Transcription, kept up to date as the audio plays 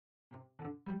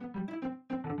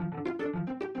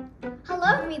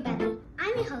Hello everybody,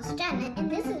 I'm your host Janet and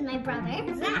this is my brother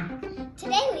Zach.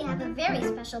 Today we have a very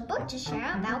special book to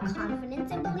share about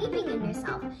confidence and believing in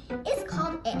yourself. It's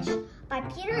called Ish by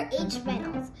Peter H.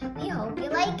 Reynolds. We hope you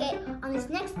like it on this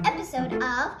next episode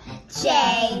of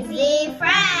Jay-Z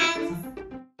Friends.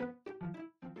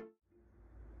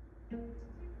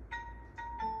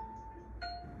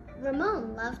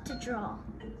 Ramon loved to draw.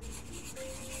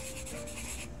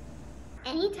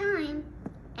 Anytime,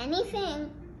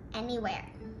 anything, anywhere.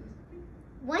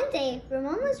 One day,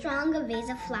 Ramon was drawing a vase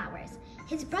of flowers.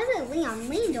 His brother Leon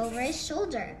leaned over his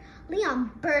shoulder.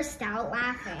 Leon burst out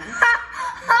laughing.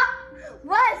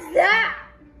 What's that?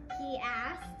 He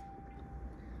asked.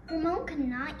 Ramon could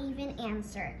not even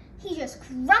answer. He just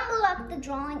crumbled up the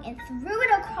drawing and threw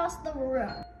it across the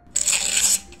room.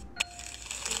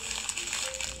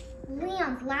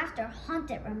 Leon's laughter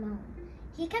haunted Ramon.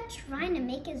 He kept trying to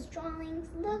make his drawings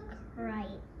look right,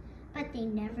 but they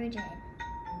never did.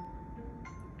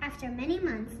 After many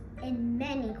months and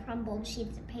many crumbled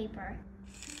sheets of paper,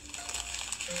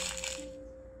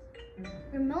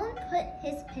 Ramon put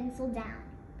his pencil down.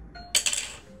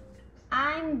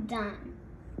 I'm done.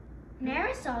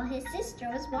 Marisol, his sister,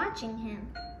 was watching him.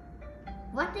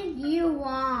 What do you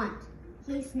want?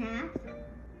 He snapped.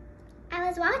 I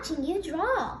was watching you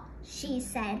draw, she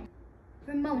said.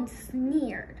 Ramon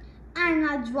sneered. I'm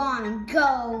not drawing.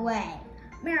 Go away.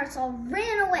 Marisol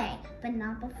ran away, but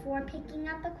not before picking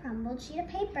up a crumbled sheet of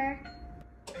paper.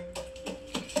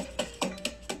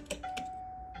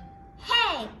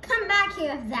 Hey, come back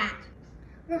here with that.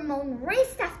 Ramon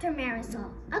raced after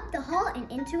Marisol, up the hall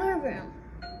and into her room.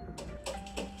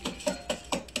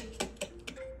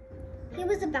 He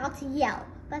was about to yell,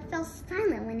 but fell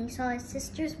silent when he saw his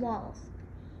sister's walls.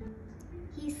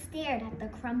 He stared at the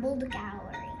crumbled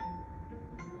gallery.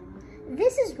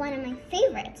 This is one of my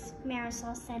favorites,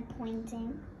 Marisol said,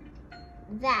 pointing.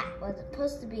 That was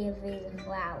supposed to be a vase of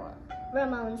flowers,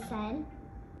 Ramon said.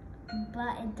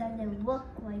 but it doesn't look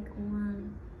like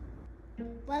one.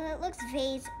 Well, it looks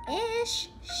vase-ish,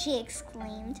 she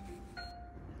exclaimed.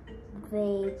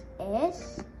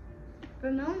 Vase-ish?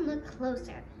 Ramon looked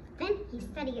closer. Then he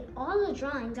studied all the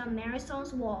drawings on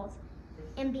Marisol's walls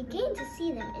and began to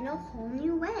see them in a whole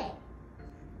new way.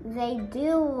 They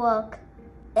do look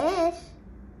ish,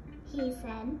 he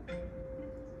said.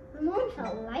 Ramon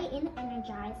felt light and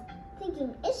energized.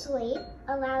 Thinking ishly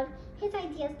allowed his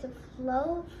ideas to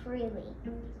flow freely.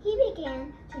 He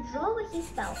began to draw what he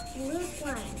felt, loose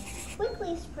lines,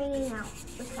 quickly springing out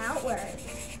without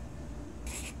words.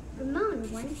 Ramon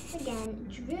once again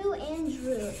drew and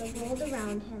drew the world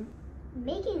around him.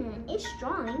 Making an ish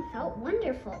drawing felt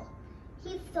wonderful.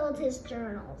 He filled his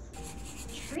journals.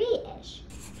 Tree-ish,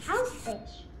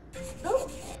 house-ish,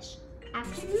 boat-ish,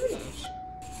 afternoon-ish,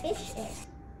 fish-ish,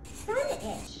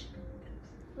 sun-ish.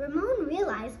 Ramon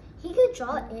realized he could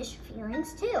draw ish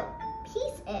feelings too.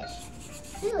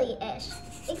 Peace-ish, silly-ish,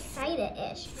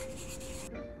 excited-ish.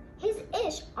 His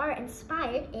ish are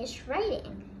inspired-ish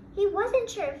writing. He wasn't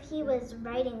sure if he was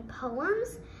writing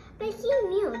poems, but he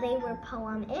knew they were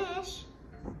poem-ish.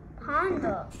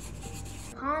 Pondo,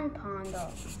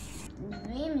 pondo,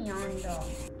 dream yondo,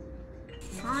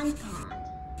 pond,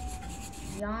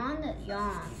 yawn,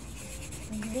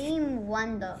 dream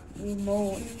wonder,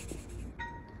 remote.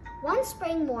 One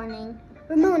spring morning,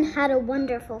 Ramon had a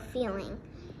wonderful feeling.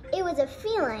 It was a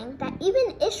feeling that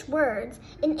even ish words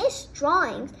and ish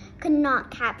drawings could not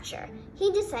capture.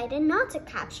 He decided not to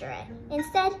capture it.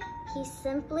 Instead, he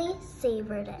simply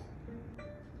savored it.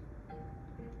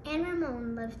 And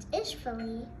Ramon lived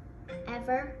ishfully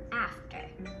ever after.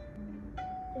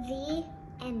 The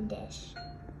Endish.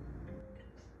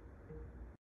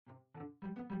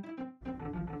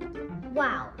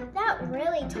 Wow, that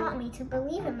really taught me to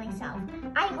believe in myself.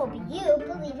 I hope you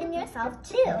believe in yourself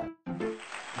too.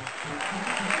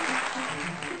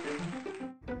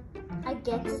 I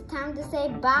guess it's time to say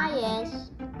bye-ish.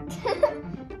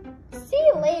 See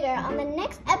you later on the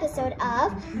next episode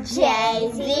of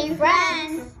Jay-Z Friends.